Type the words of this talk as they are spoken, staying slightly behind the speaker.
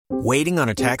Waiting on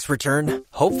a tax return?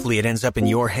 Hopefully it ends up in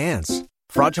your hands.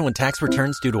 Fraudulent tax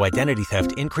returns due to identity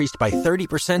theft increased by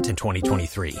 30% in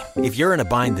 2023. If you're in a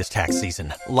bind this tax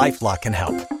season, LifeLock can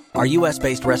help. Our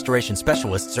U.S.-based restoration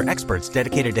specialists are experts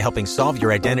dedicated to helping solve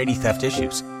your identity theft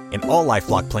issues. And all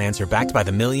LifeLock plans are backed by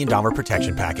the $1 Million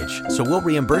Protection Package. So we'll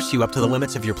reimburse you up to the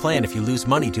limits of your plan if you lose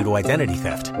money due to identity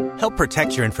theft. Help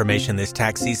protect your information this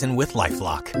tax season with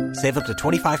LifeLock. Save up to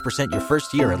 25% your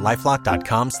first year at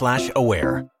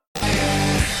LifeLock.com/aware.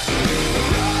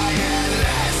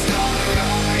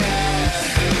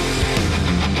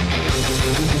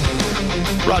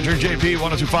 Roger and JP,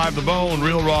 102.5 The Bone,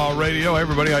 Real Raw Radio. Hey,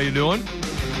 everybody, how you doing?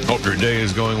 Hope your day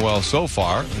is going well so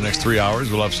far. In the next 3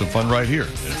 hours, we'll have some fun right here.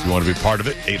 And if you want to be part of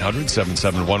it,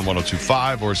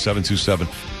 800-771-1025 or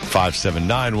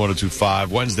 727-579-1025.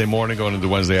 Wednesday morning going into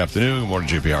Wednesday afternoon. Good morning,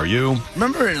 JP. How are you?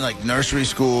 Remember in like nursery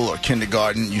school or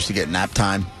kindergarten, you used to get nap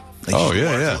time? Like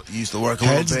yeah. You used to work a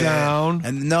Heads little bit. down.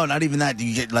 And no, not even that.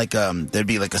 You get like, there'd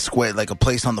be like a square, like a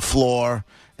place on the floor,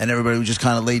 and everybody would just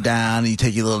kind of lay down and you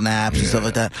take your little naps and stuff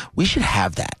like that. We should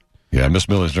have that. Yeah, Miss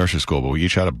Miller's nursery school, but we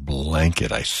each had a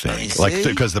blanket, I think. Like,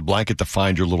 because the blanket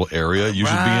defined your little area you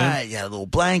should be in. Right, yeah, a little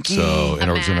blanket. So, and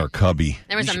it was in our cubby.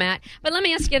 There was a mat. But let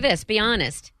me ask you this, be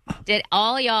honest. Did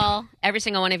all y'all, every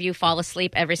single one of you, fall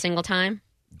asleep every single time?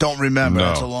 Don't remember. No.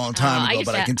 That's a long time ago.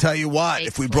 But I can tell you what,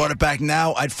 if we brought it back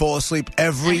now, I'd fall asleep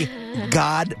every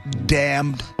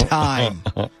goddamn time.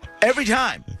 Every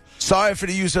time. Sorry for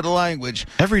the use of the language.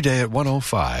 Every day at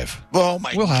 1:05. Oh,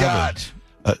 my God.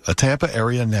 A Tampa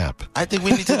area nap. I think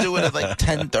we need to do it at like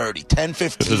 10:30,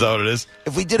 10:15. Is that what it is?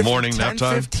 If we did it morning from nap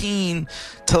time? 10:15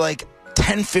 to like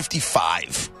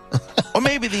 10:55. Or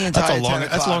maybe the entire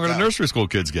That's longer than nursery school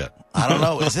kids get. I don't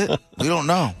know. Is it? We don't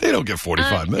know. They don't get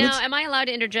 45 minutes. Now, am I allowed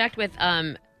to interject with,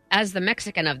 as the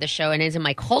Mexican of the show and is in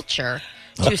my culture,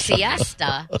 to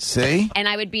siesta? See? And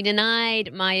I would be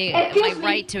denied my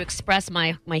right to express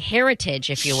my heritage,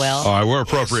 if you will. All right, we're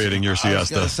appropriating your I was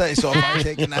siesta. going to say, so if I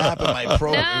take a nap, am I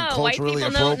white culturally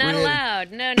people appropriate? not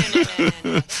allowed. No. This is a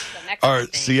Mexican Are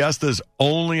thing. siestas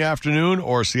only afternoon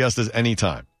or siestas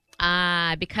anytime?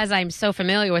 Because I'm so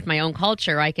familiar with my own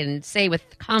culture, I can say with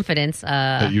confidence.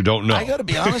 That you don't know. I got to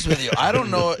be honest with you. I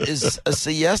don't know, is a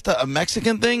siesta a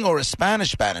Mexican thing or a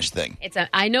Spanish thing?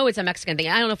 I know it's a Mexican thing.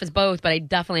 I don't know if it's both, but I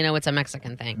definitely know it's a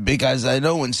Mexican thing. Because I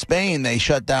know in Spain, they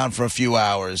shut down for a few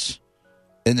hours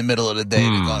in the middle of the day.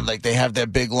 They go, like they have their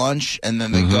big lunch, and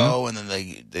then they go, and then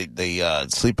they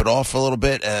sleep it off for a little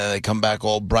bit, and they come back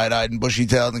all bright-eyed and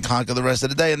bushy-tailed and conquer the rest of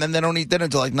the day, and then they don't eat dinner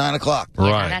until like 9 o'clock. Right.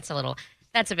 Yeah,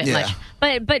 that's a bit much.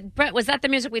 But Brett, was that the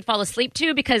music we'd fall asleep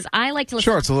to? Because I like to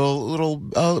listen. Sure, it's a little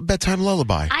bedtime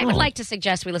lullaby. I would like to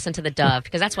suggest we listen to The Dove,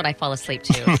 because that's what I fall asleep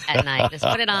to at night. Just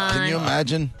put it on. Can you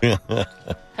imagine?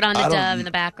 Put on The Dove in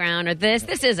the background, or this.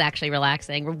 This is actually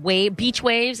relaxing. Beach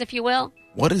waves, if you will.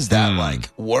 What is that like?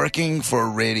 Working for a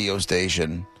radio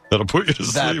station that'll put you to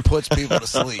that sleep. puts people to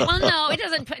sleep. Well, no, it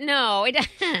doesn't.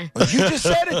 You just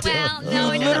said it. Well,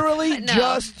 no, you it literally doesn't. No.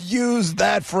 just used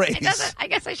that phrase. It doesn't. I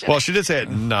guess I should. Well, she did say at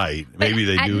night. Maybe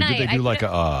they do. Night, Did they do like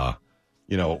a,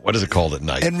 what is it called at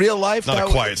night? In real life, not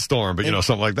a quiet storm, but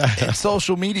something like that. In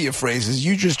social media phrases,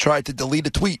 you just tried to delete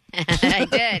a tweet. I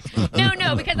did.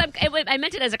 No, because I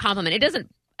meant it as a compliment. It doesn't.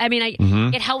 I mean,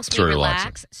 it helps me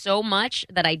relax so much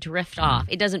that I drift off.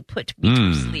 It doesn't put me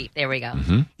to sleep. There we go.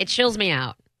 It chills me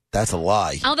out. That's a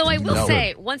lie. Although I will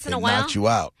say, once in a while, knocks you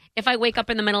out. If I wake up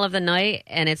in the middle of the night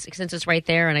and since it's right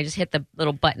there, and I just hit the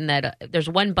little button there's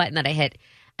one button that I hit,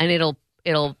 and it'll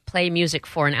play music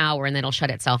for an hour, and then it'll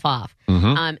shut itself off.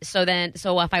 So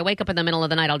if I wake up in the middle of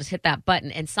the night, I'll just hit that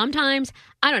button. And sometimes,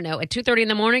 I don't know, at 2:30 in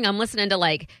the morning, I'm listening to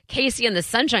like Casey and the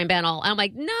Sunshine Band. I'm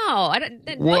like, no, I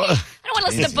don't want to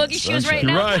listen to Boogie Shoes right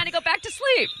now. I'm trying to go back to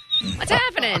sleep. What's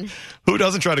happening? Who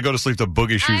doesn't try to go to sleep to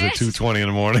Boogie Shoes at 2:20 in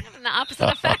the morning? I'm having the opposite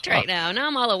effect right now. Now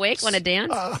I'm all awake, want to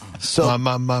dance. So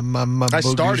my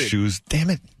Boogie Shoes.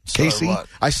 Damn it, Casey.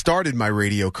 I started my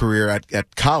radio career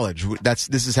at college.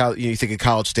 This is how you think of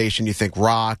College Station. You think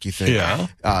rock. You think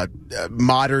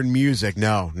modern music.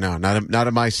 No, not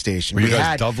at my station. Were you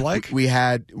guys Dove-like? We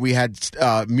had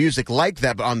music like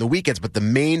that, but on the weekends. But the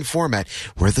main format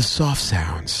were the soft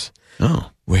sounds.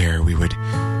 Oh, where we would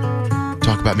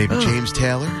talk about maybe James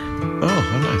Taylor. Oh,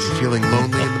 how nice. Feeling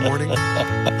lonely in the morning.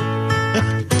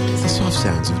 The soft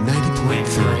sounds of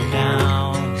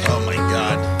 90.3. Oh, my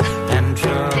God.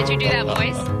 Did you do that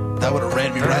voice? That would have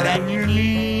ran me right out.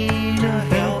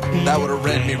 That would have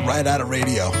ran me right out of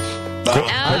radio.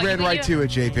 I ran right to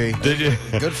it, JP. Did you?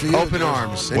 Good for you. Open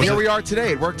arms. And here we are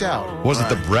today. It worked out. Was it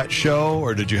the Brett Show,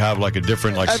 or did you have like a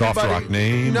different soft rock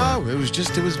name? No, it was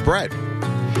Brett.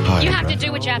 Hi, You have to Brett.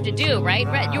 do what you have to do, right?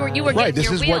 Brett, you were Right, getting this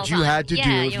your is wheels what you on. had to do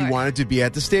if you wanted to be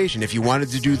at the station. If you wanted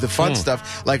to do the fun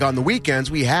stuff, like on the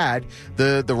weekends, we had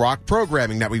the rock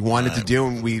programming that we wanted to do,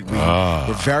 and we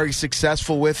were very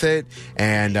successful with it,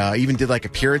 and even did like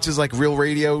appearances like real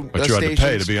radio But you had stations. to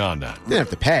pay to be on that. You didn't have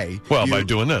to pay. Well, by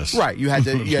doing this. Right, you had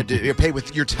to pay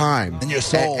with your time And your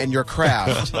soul. and your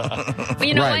craft. Well,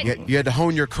 you know right, what? you had to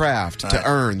hone your craft to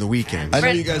earn the weekend. I know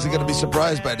you guys are going to be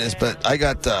surprised by this, but I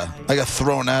got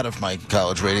thrown out of my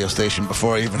college radio station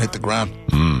before I even hit the ground.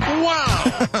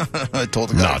 Wow! I told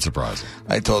the guy. Not surprised.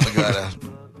 I told the guy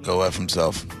to go F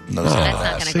himself. No, That's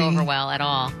not going to go over well at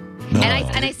all. And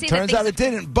I see that Turns out it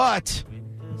didn't, but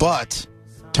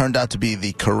turned out to be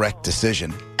the correct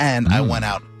decision, and I went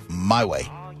out my way,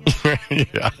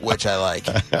 Yeah. which I like.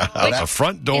 Out the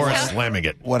front door Is that- slamming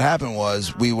it. What happened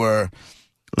was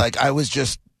I was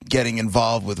just getting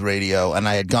involved with radio, and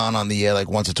I had gone on the air like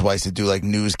once or twice to do like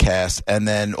newscasts, and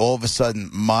then all of a sudden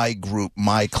my group,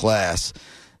 my class,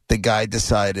 the guy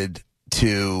decided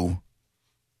to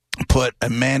put a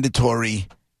mandatory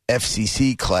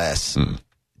FCC class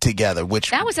together, which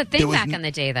that was a thing back in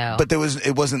the day, though. but it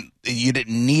wasn't, you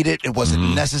didn't need it, it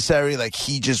wasn't necessary, like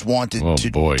he just wanted to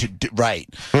do, right.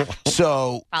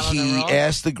 So Follow the he rules.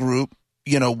 asked the group,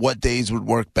 what days would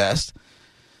work best,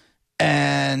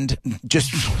 and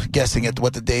just guessing at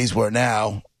what the days were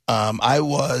now, I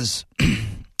was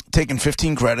taking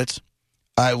 15 credits.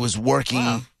 I was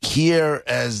working here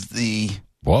as the...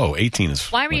 Whoa, 18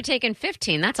 is... Why were you taking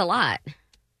 15? That's a lot.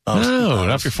 No,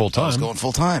 not for full I was time. going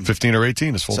full time. 15 or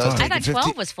 18 is full So I was time. I taking thought 12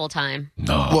 15 was full time.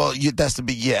 No. Well, that's the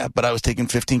big, but I was taking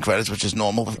 15 credits, which is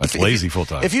normal. That's lazy full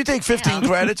time. If you take 15 Yeah.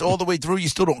 credits all the way through, you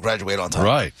still don't graduate on time.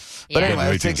 Right. But Yeah. anyway,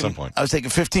 Yeah, 18 at some point. I was taking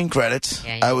 15 credits.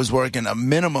 Yeah. I was working a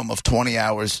minimum of 20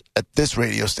 hours at this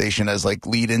radio station as like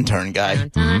lead intern guy. Dun,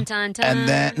 dun, dun, dun. And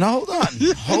then, no,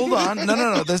 hold on.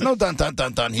 No. There's no dun, dun,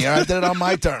 dun, dun here. I did it on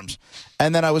my terms.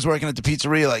 And then I was working at the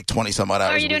pizzeria like 20 some odd hours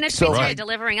Oh, are you a doing week. it So, pizzeria,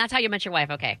 delivering? That's how you met your wife.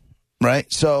 Okay. right?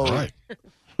 So Right.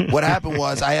 what happened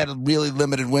was I had a really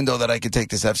limited window that I could take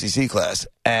this FCC class,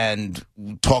 and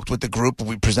talked with the group.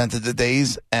 We presented the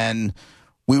days, and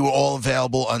we were all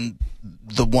available on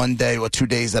the 1 day or 2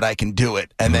 days that I can do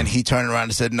it. And then he turned around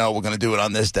and said, no, we're going to do it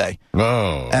on this day.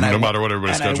 No, And no matter what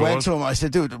everybody's and schedule I went was. to him. I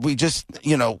said, dude, we just,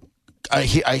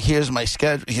 here's my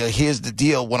schedule. Here's the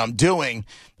deal. What I'm doing,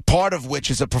 part of which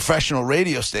is a professional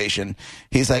radio station.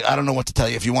 He's like, I don't know what to tell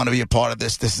you. If you want to be a part of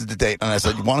this, this is the date. And I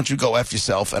said, why don't you go F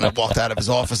yourself? And I walked out of his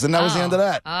office, and that was the end of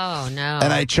that. Oh, no.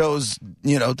 And I chose,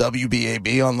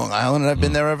 WBAB on Long Island, and I've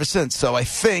been there ever since. So I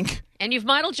think... And you've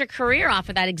modeled your career off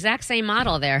of that exact same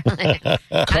model there.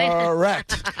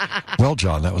 Correct. Well,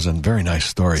 John, that was a very nice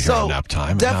story here So, on Nap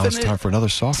Time. And now it's definite- time for another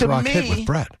soft to rock me, hit with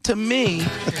Brett. To me,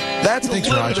 that's Thanks, a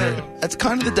little Roger. bit, that's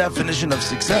kind of the definition of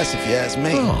success, if you ask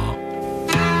me. Oh,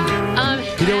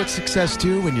 You know what's success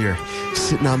too? When you're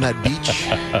sitting on that beach,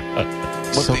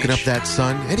 soaking beach? up that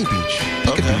sun. Any beach.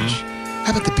 Pick a beach.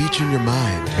 How about the beach in your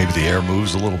mind? maybe the air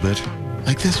moves a little bit.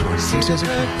 Like this one. These guys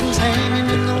are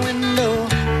cool.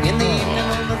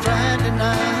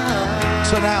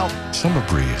 So now, Summer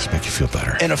breeze make you feel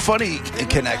better. in a funny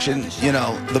connection,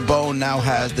 the Bone now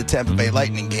has the Tampa Bay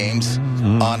Lightning games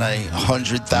on a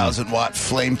 100,000-watt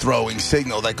flame-throwing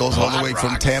signal that goes all the way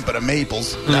from Tampa to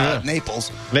Naples.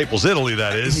 Naples, Italy,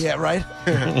 that is. Yeah, right?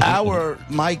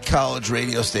 My college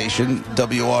radio station,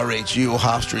 WRHU,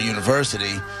 Hofstra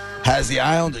University, has the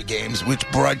Islander games, which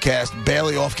broadcast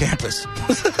barely off campus.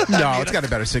 No, it's got a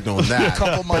better signal than that. A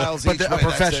couple miles But each a way,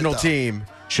 professional that's it, though. team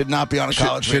Should not be on a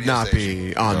college should radio not station.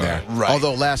 be on there. Right.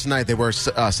 Although last night they were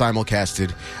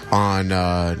simulcasted on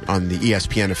the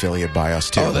ESPN affiliate by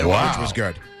us too, Oh, they were? which was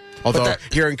good. Although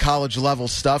hearing college level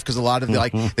stuff, because a lot of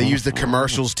they use the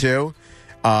commercials too,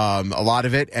 a lot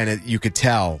of it, and you could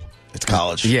tell It's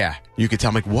college. Yeah, you could tell.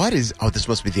 I'm like, what is? Oh, this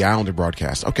must be the Islander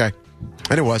broadcast. Okay,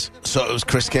 and it was. So it was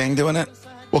Chris King doing it?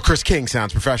 Well, Chris King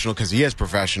sounds professional because he is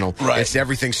professional. Right. It's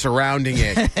everything surrounding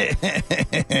it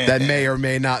that may or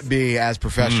may not be as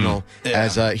professional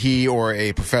as he or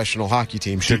a professional hockey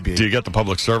team should be. Do you get the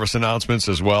public service announcements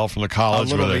as well from the A college?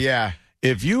 little where bit, they- yeah.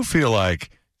 If you feel like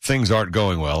things aren't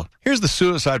going well, here's the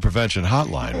suicide prevention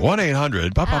hotline.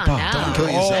 1-800. no. Don't kill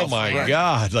yourself. Oh, my Right.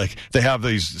 God. Like, they have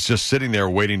these just sitting there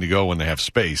waiting to go when they have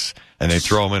space, and they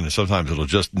throw them in, and sometimes it'll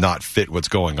just not fit what's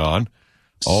going on.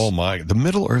 Oh, my. The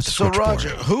Middle Earth So, switchboard. Roger,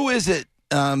 who is it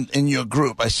in your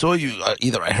group? I saw you,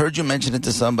 either I heard you mention it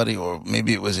to somebody, or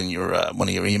maybe it was in your one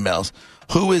of your emails.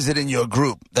 Who is it in your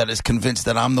group that is convinced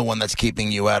that I'm the one that's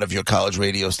keeping you out of your college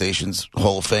radio station's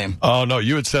Hall of Fame? Oh, no,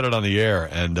 you had said it on the air,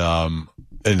 and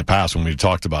in the past when we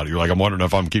talked about it, you're like, I'm wondering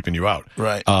if I'm keeping you out.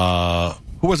 Right.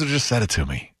 Who was it that just said it to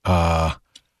me?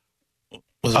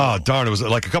 Oh, darn. It was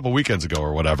like a couple weekends ago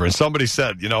or whatever. And somebody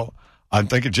said, I'm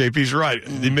thinking JP's right.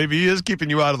 Maybe he is keeping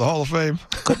you out of the Hall of Fame.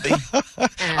 Could be.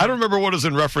 I don't remember what it was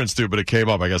in reference to, but it came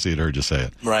up. I guess he had heard you say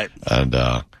it. Right. And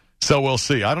so we'll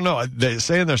see. I don't know. They're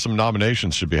saying there's some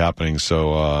nominations should be happening.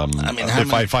 So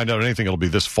if I find out anything, it'll be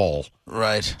this fall.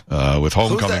 Right. With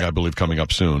Homecoming, I believe, coming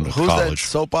up soon at Who's college. that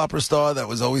soap opera star that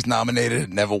was always nominated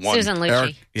and never won? Susan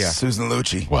Lucci. Susan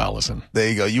Lucci. Well, listen. There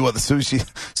you go. You are the Susan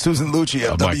Lucci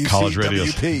of my college radio,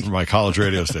 WP. my college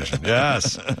radio station.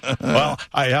 Yes. Well,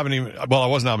 I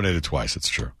was nominated twice. It's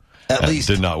true. At least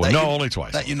did not win. No, only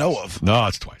twice. That you know of. No,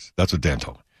 it's twice. That's what Dan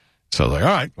told me. So I was like, all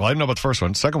right. Well, I didn't know about the first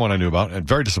one. Second one I knew about, and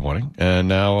very disappointing. And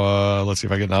now let's see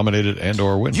if I get nominated and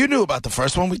or win. You knew about the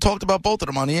first one. We talked about both of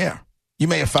them on the air. You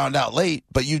may have found out late,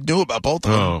 but you knew about both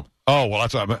of them. Oh, well,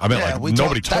 that's what I meant.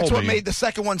 Nobody told me. That's what made the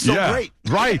second one so great.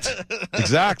 Right.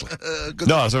 Exactly.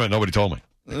 No, that's what I meant. Nobody told me.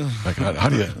 Like, how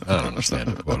do you? I don't understand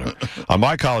it. Whatever. On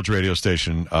my college radio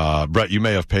station, Brett, you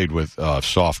may have paid with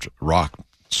soft rock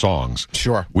songs.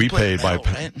 Sure. We paid metal,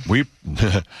 we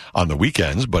on the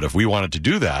weekends, but if we wanted to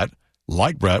do that,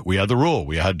 like Brett, we had the rule.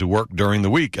 We had to work during the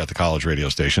week at the college radio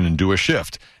station and do a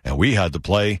shift, and we had to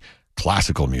play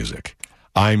classical music.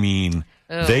 I mean,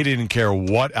 they didn't care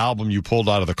what album you pulled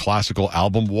out of the classical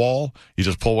album wall. You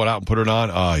just pull one out and put it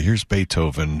on. Here's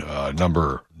Beethoven,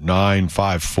 number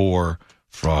 954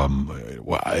 from,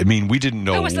 we didn't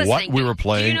know what we were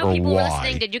playing or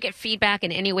why. Did you get feedback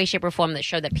in any way, shape, or form that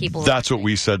showed that people That's what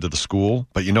we said to the school.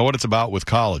 But you know what it's about with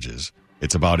colleges?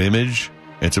 It's about image.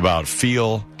 It's about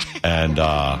feel. And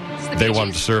they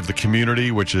wanted to serve the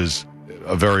community, which is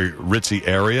a very ritzy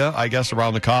area, I guess,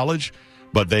 around the college.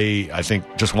 But they, I think,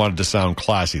 just wanted to sound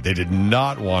classy. They did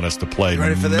not want us to play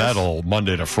metal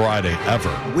Monday to Friday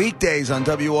ever. Weekdays on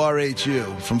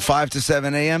WRHU from 5 to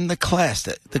 7 a.m., the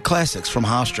classics from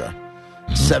Hofstra.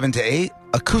 7 to 8,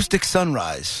 Acoustic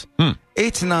Sunrise.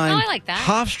 8 to 9, I like that.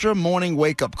 Hofstra Morning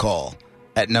Wake-Up Call.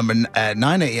 At 9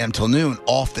 a.m. till noon,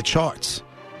 Off the Charts.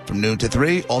 From noon to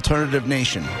 3, Alternative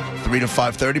Nation. 3 to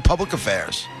 5:30, Public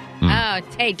Affairs. Oh,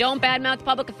 hey, don't badmouth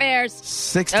public affairs.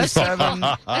 6 to 7.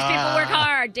 Those people work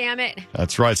hard, damn it.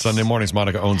 That's right. Sunday mornings,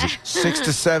 Monica owns it. 6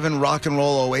 to 7, Rock and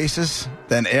Roll Oasis.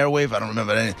 Then Airwave. I don't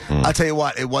remember any. I'll tell you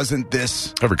what, it wasn't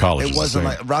this. Every college It is wasn't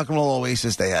the same. like Rock and Roll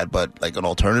Oasis they had, but like an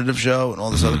alternative show and all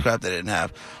this other crap they didn't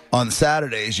have. On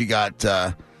Saturdays, you got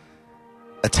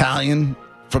Italian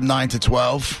from 9 to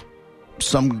 12.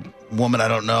 Some woman I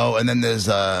don't know, and then there's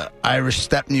Irish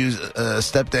step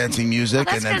dancing music,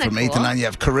 Oh, and then that's from kinda 8 to cool. 9 you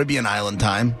have Caribbean Island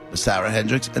Time with Sarah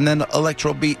Hendricks, and then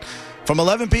Electro Beat from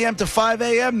 11 p.m. to 5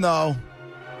 a.m. though.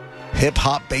 Hip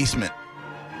Hop Basement.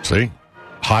 See?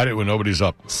 Hide it when nobody's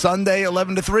up. Sunday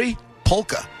 11 to 3,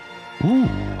 Polka. Ooh.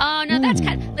 Oh, no, that's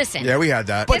kind of... Listen. Yeah, we had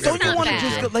that. But This don't is you not want to bad.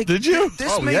 just go, like? Did you?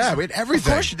 This Oh, makes, yeah, we had everything.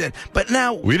 Of course you did. But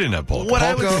now We didn't have polka. What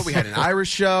I would- Polka, we had an Irish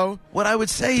show. what I would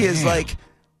say is like,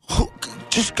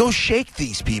 just go shake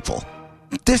these people.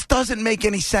 This doesn't make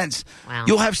any sense. Wow.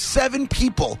 You'll have 7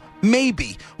 people,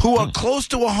 maybe, who are close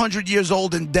to 100 years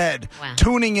old and dead, Wow.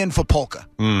 tuning in for polka.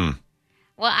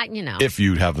 Well, If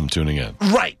you'd have them tuning in.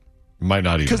 Right. You might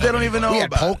not even. Because they don't even know We had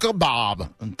about Polka Bob.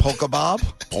 it. Polka Bob?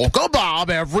 Polka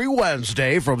Bob every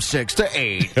Wednesday from 6 to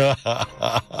 8.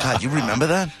 God, you remember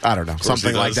that? I don't know.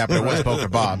 Something he like does. that, but it was Polka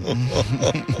Bob. And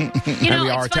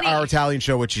it's funny. our Italian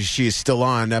show, which she is still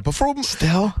on.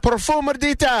 Still? Profumo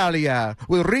d'Italia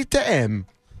with Rita M.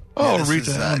 Oh, This Rita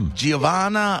is, M.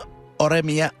 Giovanna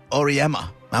Oriema.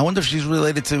 I wonder if she's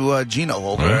related to Gino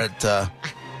over at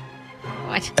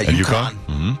What? UConn.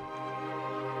 Mm-hmm.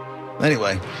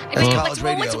 Anyway, that's college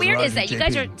radio what's with weird Roger is that you JP.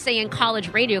 guys are saying college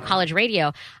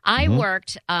radio. I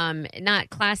worked not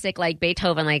classic like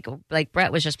Beethoven, like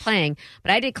Brett was just playing, but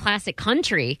I did classic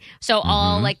country. So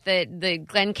all like the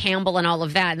Glenn Campbell and all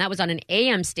of that, and that was on an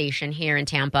AM station here in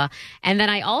Tampa. And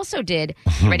then I also did.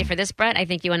 You ready for this, Brett? I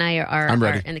think you and I are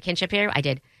in the kinship here. I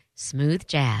did smooth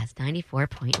jazz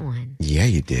 94.1. Yeah,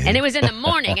 you did. And it was in the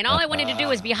morning, and all I wanted to do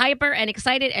was be hyper and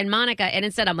excited and Monica, and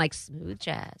instead I'm like smooth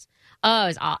jazz. Oh, it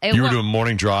was all. You were doing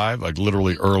morning drive, like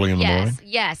literally early in the morning?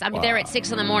 Yes. I'm there at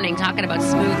 6 in the morning talking about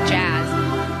smooth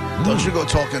jazz. Don't you go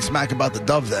talking smack about the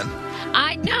Dove then.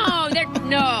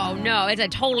 No. It's a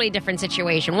totally different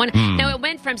situation. No, it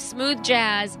went from smooth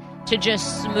jazz to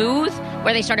just smooth,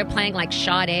 where they started playing like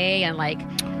Sade and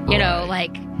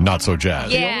Not so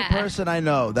jazz. Yeah. The only person I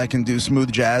know that can do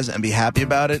smooth jazz and be happy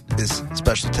about it is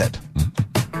Special Ted.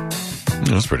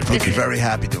 That's pretty He'd funny. be very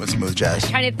happy doing smooth jazz.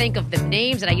 trying to think of the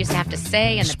names that I used to have to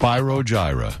say. And Spyro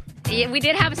Gyra. we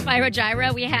did have Spyro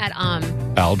Gyra. We had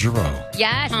Al Jarreau.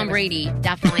 yes, Tom Brady,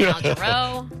 definitely Al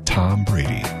Jarreau. Tom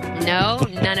Brady. No,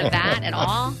 none of that at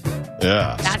all.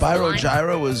 Yeah. That's the Spyro line.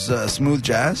 Gyra was smooth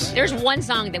jazz. There's one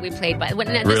song that we played, but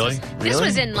Really? This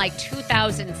was in like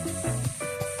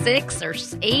 2006 or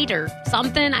 8 or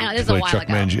something. This is a Play while Chuck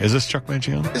ago. Mangione. Is this Chuck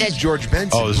Mangione? This is George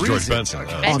Benson. Oh, this is George Breezing. Benson. On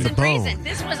the Benson bone. Breezing.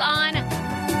 This was on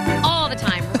all the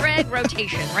time. Red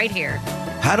rotation right here.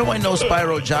 How do I know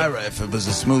Spyro Gyra if it was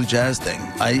a smooth jazz thing?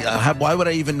 Why would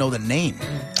I even know the name? I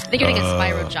think you're thinking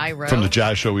Spyro Gyro. From the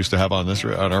jazz show we used to have on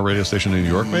our radio station in New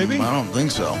York, maybe? I don't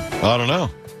think so. I don't know.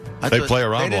 They thought- play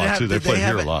around a didn't lot, too. They did play have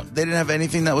here a it- lot. They didn't have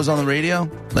anything that was on the radio?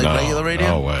 Like No, regular radio?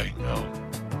 No way. No.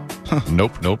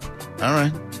 Nope. All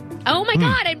right. Oh my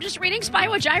God, I'm just reading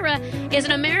Spyro Gyra is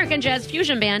an American jazz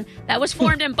fusion band that was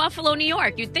formed in Buffalo, New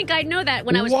York. You'd think I'd know that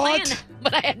when I was What? playing,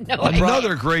 but I had no idea.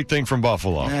 Another great thing from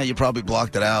Buffalo. Yeah, you probably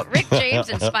blocked it out. Rick James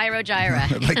and Spyro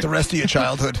Gyra. Like the rest of your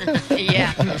childhood.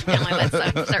 Yeah, I only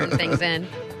let certain things in.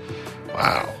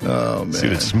 Wow. Oh, man. See,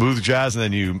 the smooth jazz, and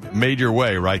then you made your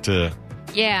way right to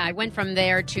Yeah, I went from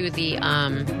there to the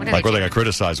like where they got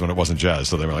criticized when it wasn't jazz.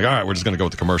 So they were like, all right, we're just going to go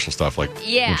with the commercial stuff like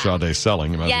Yeah. what Sade's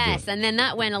selling. You might as well do Yes, it. and then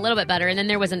that went a little bit better, and then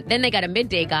then they got a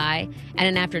midday guy and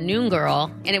an afternoon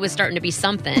girl, and it was starting to be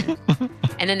something.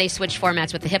 And then they switched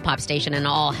formats with the hip hop station, and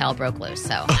all hell broke loose.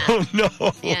 So Oh, no.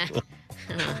 yeah,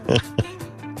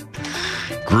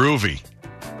 Groovy.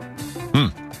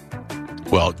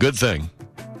 Well, good thing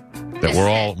that we're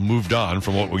all moved on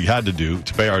from what we had to do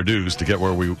to pay our dues to get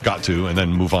where we got to and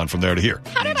then move on from there to here.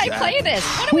 how did I play this?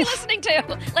 What are we listening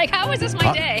to? Like, how is this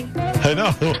my day? I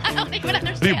know. I don't even Are you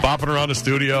understand. bopping around the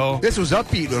studio, This was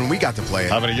upbeat when we got to play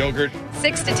it. having a yogurt?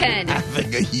 6 to 10.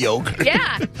 Like a yogurt.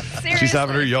 Yeah, seriously. She's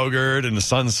having her yogurt and the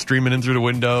sun's streaming in through the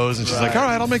windows and she's like, all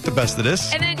right, I'll make the best of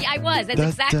this. And then I was. That's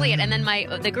exactly it. And then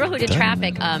the girl who did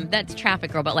traffic, that's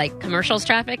traffic girl, but like commercials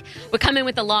traffic, would come in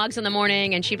with the logs in the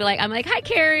morning, and she'd be like, I'm like, hi,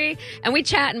 Carrie. And we'd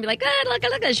chat and be like,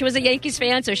 look. She was a Yankees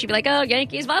fan, so she'd be like, oh,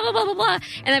 Yankees, blah, blah, blah, blah, blah.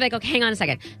 And I'd be like, okay, hang on a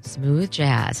second. Smooth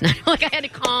jazz. And like, I had to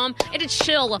calm, I had to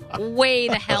chill way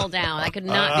the hell down. I could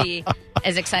not be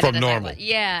as excited From as normal. I was.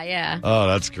 Yeah. Oh,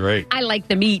 that's great. I like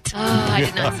the meat. Oh, I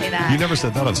did not say that. You never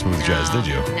said that on Smooth Jazz, did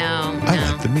you? No.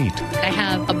 I like the meat. I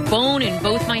have a bone in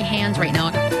both my hands right now.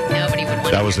 Nobody would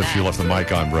want That to was hear if you left the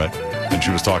mic on, Brett, and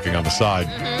she was talking on the side.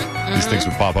 These things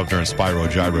would pop up during Spyro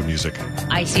Gyra music.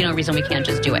 I see no reason we can't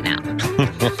just do it now. Would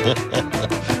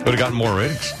have gotten more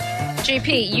ratings.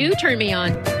 JP, you turned me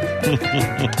on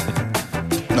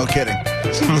No kidding.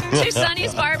 to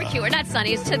Sonny's barbecue, or not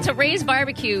Sonny's, to Ray's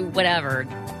barbecue, whatever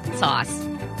sauce.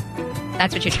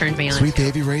 That's what you turned me on. Sweet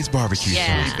Baby Ray's barbecue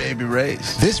Yeah. sauce. Baby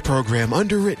Ray's. This program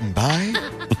underwritten by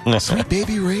Sweet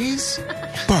Baby Ray's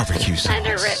barbecue sauce.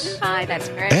 Underwritten by, that's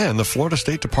great. And the Florida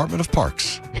State Department of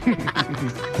Parks.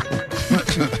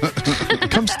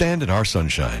 Come stand in our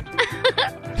sunshine.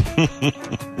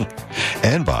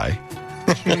 And by...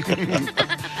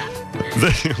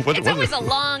 It's always a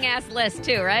long ass list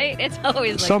too, right? It's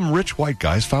always like Some Rich White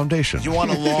Guy's Foundation. You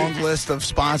want a long list of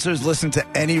sponsors? Listen to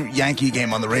any Yankee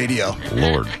game on the radio.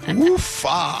 Lord.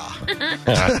 Woof-ah.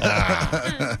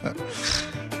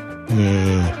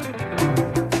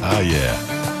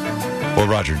 Yeah. Or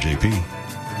Roger and JP.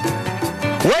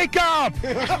 Wake up!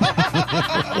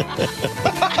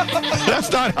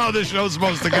 That's not how this show's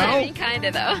supposed to I go. mean, kind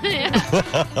of though.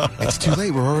 Yeah. It's too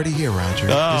late. We're already here, Roger.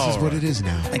 Oh, This is what it is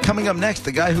now. And coming up next,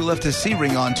 the guy who left his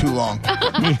C-ring on too long.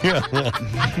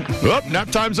 Oop, nap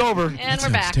time's over. And we're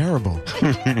Sounds back. terrible.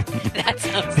 That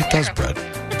sounds It does, terrible.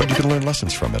 Brett. But you can learn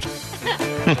lessons from it.